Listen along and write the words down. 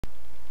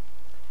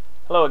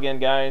Hello again,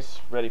 guys.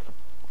 Ready for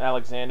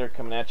Alexander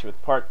coming at you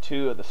with part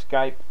 2 of the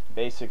Skype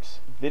basics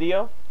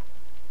video.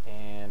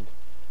 And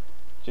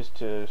just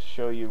to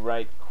show you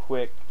right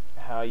quick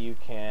how you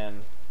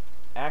can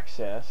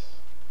access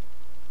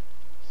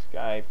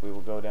Skype, we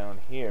will go down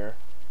here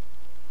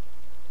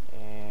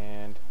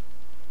and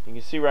you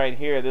can see right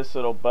here this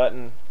little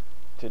button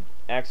to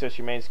access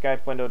your main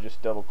Skype window.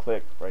 Just double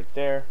click right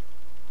there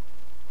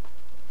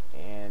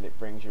and it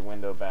brings your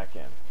window back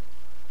in.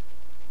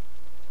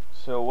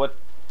 So what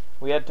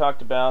we had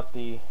talked about,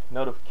 the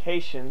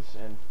notifications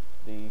and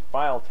the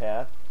file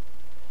tab.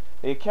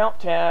 The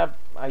account tab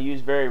I use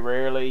very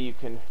rarely. You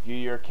can view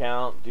your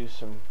account, do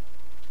some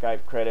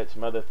Skype credits,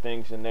 some other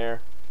things in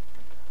there.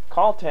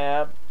 Call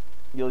tab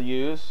you'll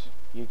use.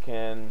 You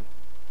can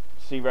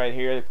see right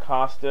here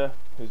Costa,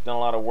 who's done a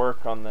lot of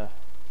work on the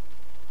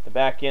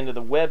back end of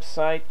the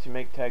website to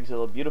make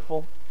Tagzilla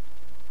beautiful.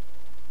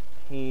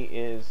 He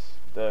is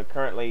the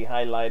currently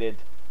highlighted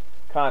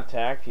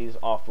contact. He's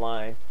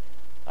offline.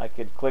 I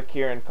could click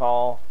here and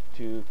call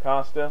to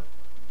Costa,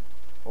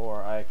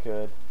 or I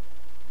could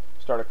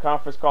start a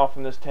conference call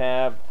from this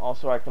tab.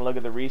 Also, I can look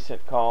at the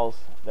recent calls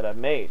that I've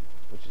made,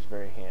 which is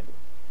very handy.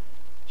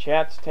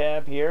 Chats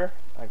tab here,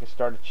 I can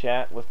start a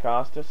chat with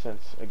Costa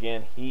since,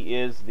 again, he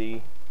is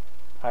the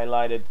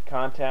highlighted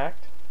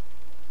contact.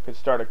 Could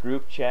start a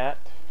group chat,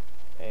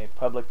 a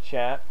public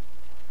chat.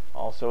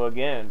 Also,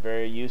 again,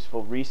 very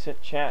useful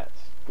recent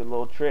chats. Good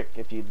little trick.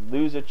 If you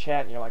lose a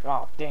chat and you're like,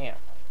 oh damn,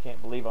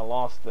 can't believe I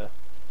lost the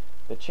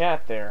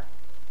chat there,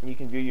 you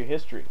can view your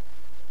history.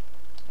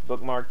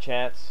 Bookmark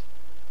chats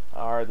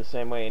are the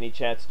same way. Any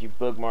chats that you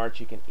bookmarked,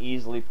 you can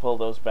easily pull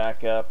those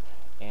back up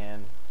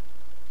and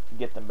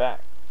get them back.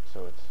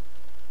 So it's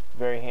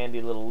very handy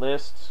little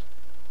lists.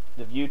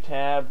 The view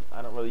tab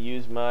I don't really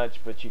use much,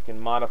 but you can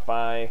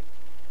modify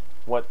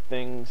what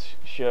things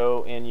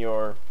show in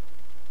your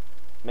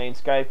main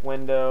Skype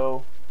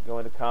window. Go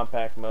into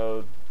compact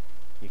mode.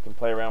 You can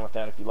play around with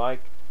that if you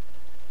like.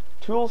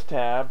 Tools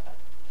tab,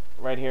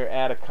 right here,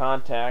 add a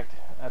contact.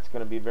 That's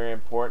going to be very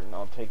important.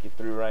 I'll take you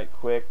through right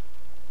quick.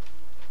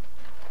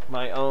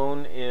 My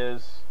own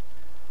is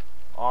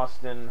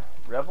Austin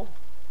Revel,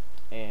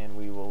 and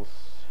we will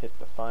hit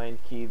the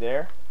find key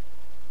there,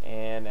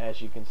 and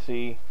as you can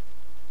see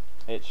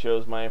it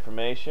shows my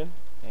information,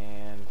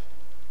 and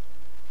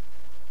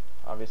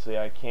obviously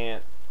I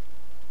can't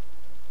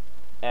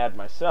add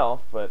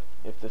myself, but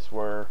if this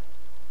were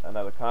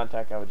another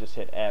contact I would just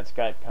hit add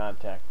Skype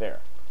contact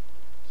there.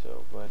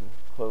 So go ahead and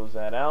close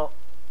that out.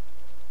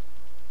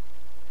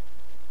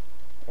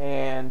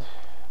 And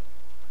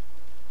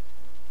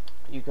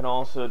you can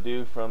also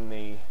do from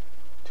the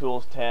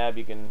tools tab,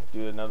 you can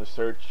do another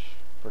search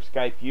for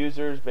Skype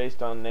users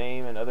based on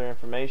name and other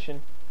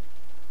information.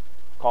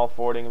 Call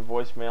forwarding and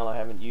voicemail I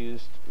haven't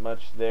used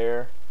much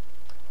there.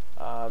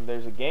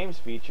 There's a games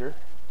feature.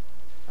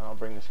 I'll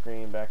bring the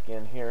screen back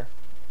in here.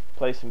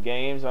 Play some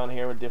games on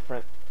here with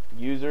different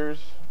users,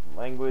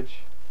 language.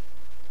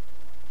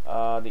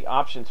 The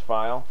options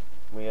file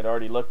we had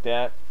already looked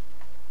at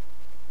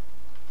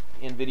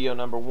in video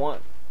number 1.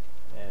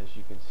 As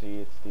you can see,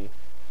 it's the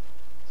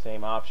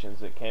same options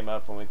that came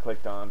up when we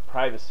clicked on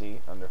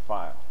privacy under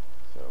file.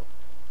 So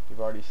you've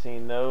already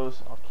seen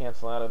those. I'll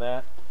cancel out of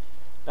that.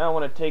 Now I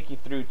want to take you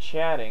through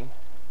chatting.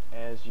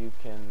 As you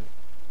can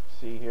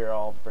see here,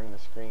 I'll bring the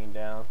screen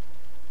down.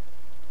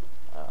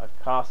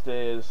 Costa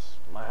is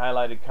my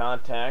highlighted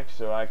contact,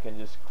 so I can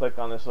just click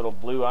on this little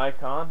blue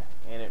icon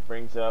and it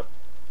brings up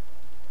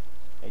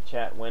a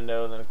chat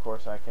window. Then of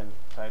course I can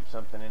type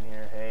something in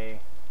here, hey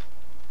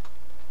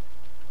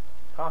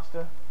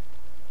Costa,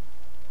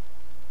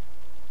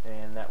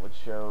 and that would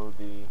show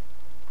the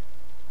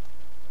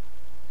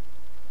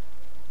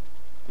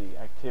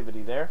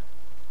activity there,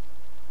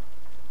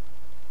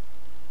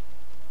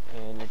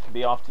 and you can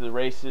be off to the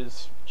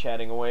races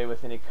chatting away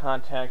with any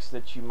contacts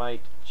that you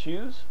might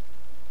choose.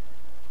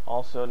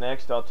 Also,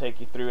 next I'll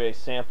take you through a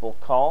sample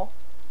call.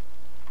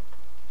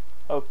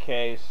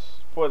 Okay,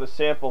 for the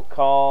sample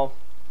call,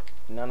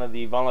 none of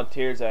the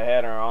volunteers I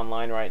had are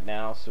online right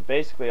now, so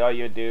basically all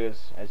you do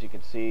is, as you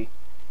can see,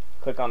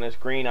 click on this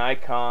green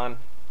icon,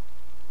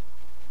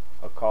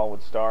 a call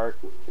would start,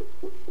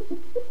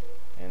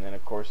 and then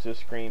of course this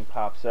screen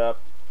pops up,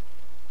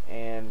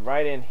 and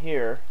right in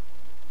here,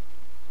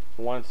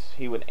 once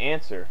he would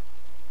answer,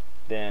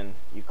 then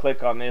you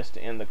click on this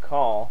to end the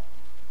call,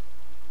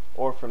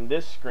 or from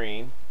this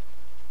screen,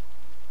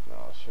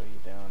 I'll show you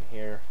down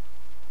here,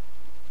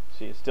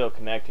 see it's still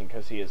connecting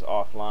because he is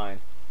offline.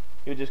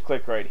 You just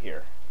click right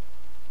here,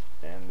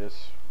 and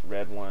this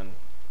red one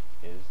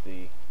is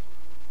the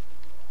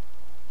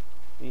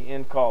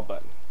end call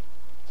button.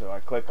 So I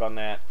click on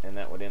that and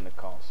that would end the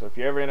call. So if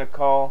you're ever in a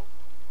call,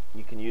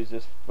 you can use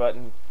this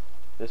button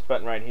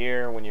right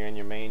here when you're in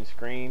your main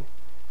screen.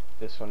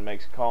 This one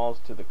makes calls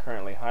to the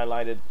currently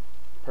highlighted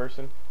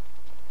person.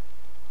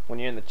 When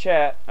you're in the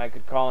chat, I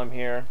could call him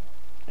here,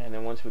 and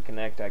then once we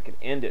connect I could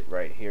end it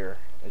right here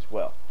as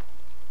well.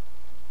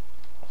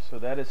 So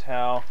that is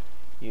how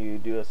you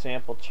do a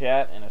sample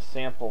chat and a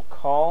sample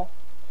call.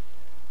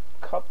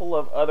 couple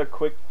of other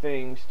quick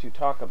things to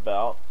talk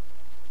about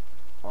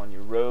on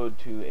your road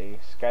to a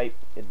Skype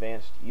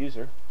advanced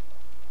user.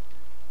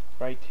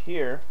 Right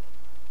here,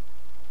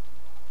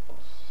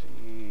 let's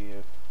see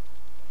if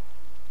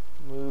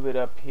move it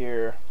up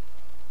here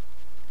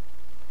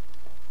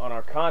on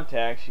our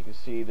contacts. You can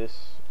see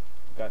this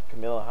got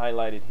Camilla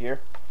highlighted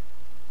here,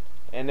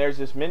 and there's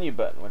this menu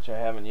button which I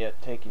haven't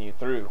yet taken you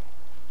through.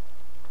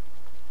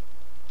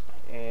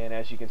 And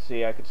as you can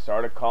see, I could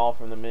start a call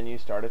from the menu,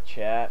 start a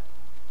chat,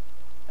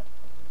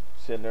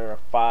 send her a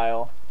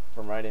file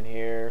from right in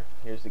here.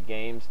 Here's the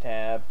games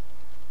tab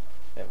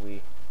that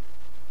we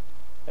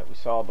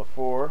saw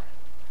before.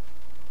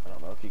 I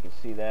don't know if you can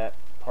see that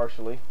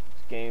partially.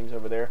 It's games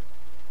over there.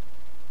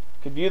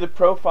 Could view the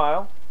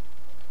profile.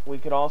 We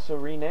could also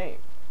rename,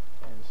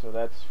 and so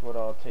that's what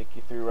I'll take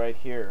you through right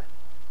here.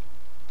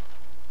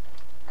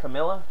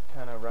 Camilla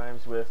kind of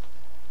rhymes with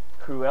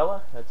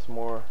Cruella. That's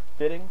more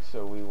fitting,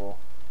 so we will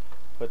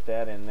put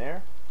that in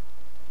there.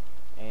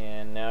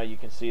 And now you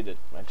can see that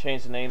I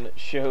changed the name that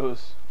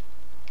shows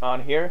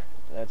on here.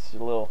 That's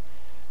a little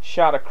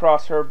shot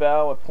across her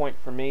bow, a point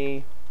for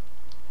me.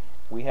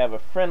 We have a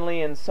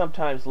friendly and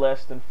sometimes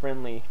less than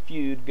friendly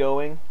feud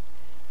going.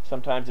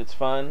 Sometimes it's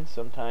fun,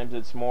 sometimes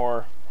it's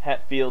more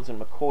Hatfields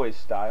and McCoy's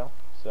style.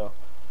 So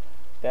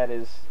that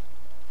is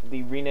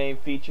the rename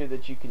feature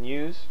that you can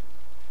use,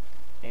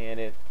 and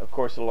it, of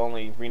course, will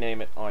only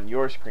rename it on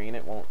your screen.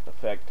 It won't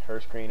affect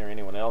her screen or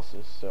anyone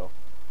else's. So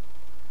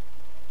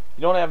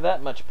you don't have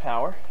that much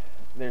power.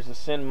 There's a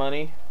send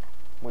money,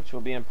 which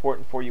will be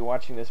important for you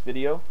watching this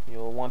video.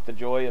 You'll want the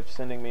joy of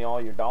sending me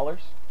all your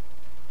dollars.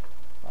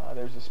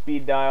 There's a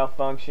speed dial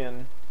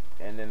function,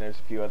 and then there's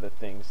a few other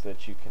things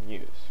that you can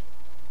use.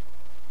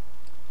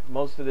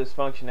 Most of this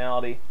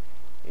functionality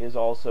is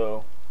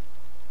also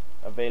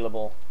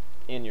available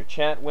in your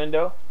chat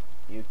window.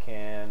 You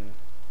can,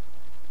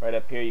 right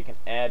up here, you can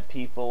add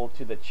people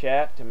to the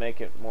chat to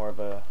make it more of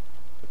a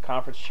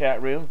conference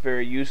chat room.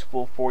 Very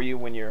useful for you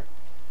when you're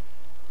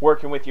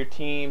working with your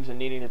teams and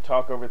needing to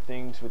talk over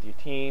things with your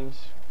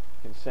teams.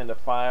 You can send a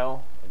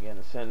file. Again,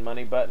 the send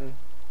money button.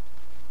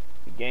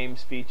 The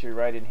games feature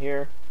right in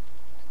here.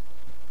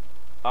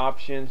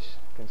 Options,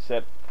 you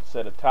can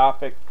set a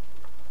topic.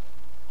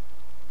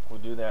 We'll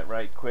do that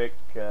right quick.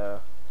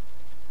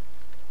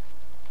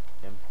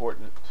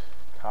 Important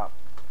top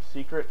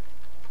secret.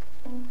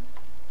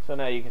 So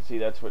now you can see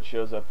that's what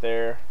shows up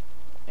there.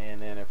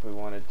 And then if we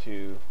wanted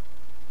to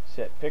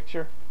set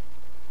picture,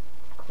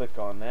 click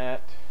on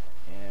that.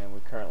 And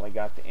we currently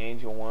got the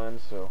angel one,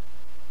 so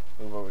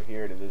move over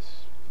here to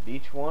this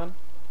beach one,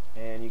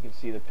 and you can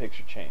see the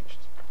picture changed.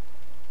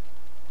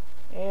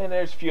 And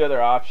there's a few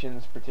other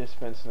options: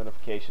 participants,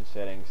 notification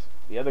settings.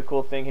 The other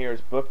cool thing here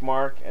is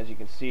bookmark. As you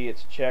can see,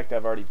 it's checked.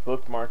 I've already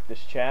bookmarked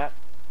this chat,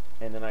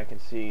 and then I can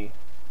see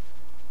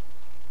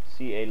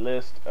a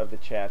list of the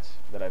chats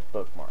that I've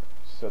bookmarked.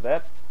 So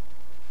that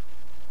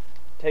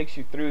takes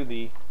you through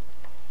the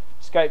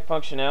Skype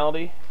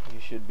functionality. You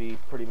should be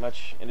pretty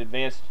much an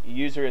advanced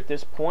user at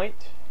this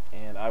point,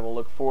 and I will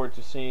look forward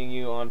to seeing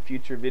you on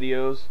future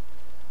videos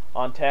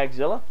on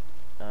Tagzilla.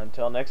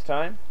 Until next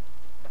time,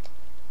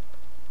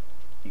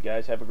 you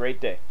guys have a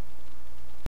great day.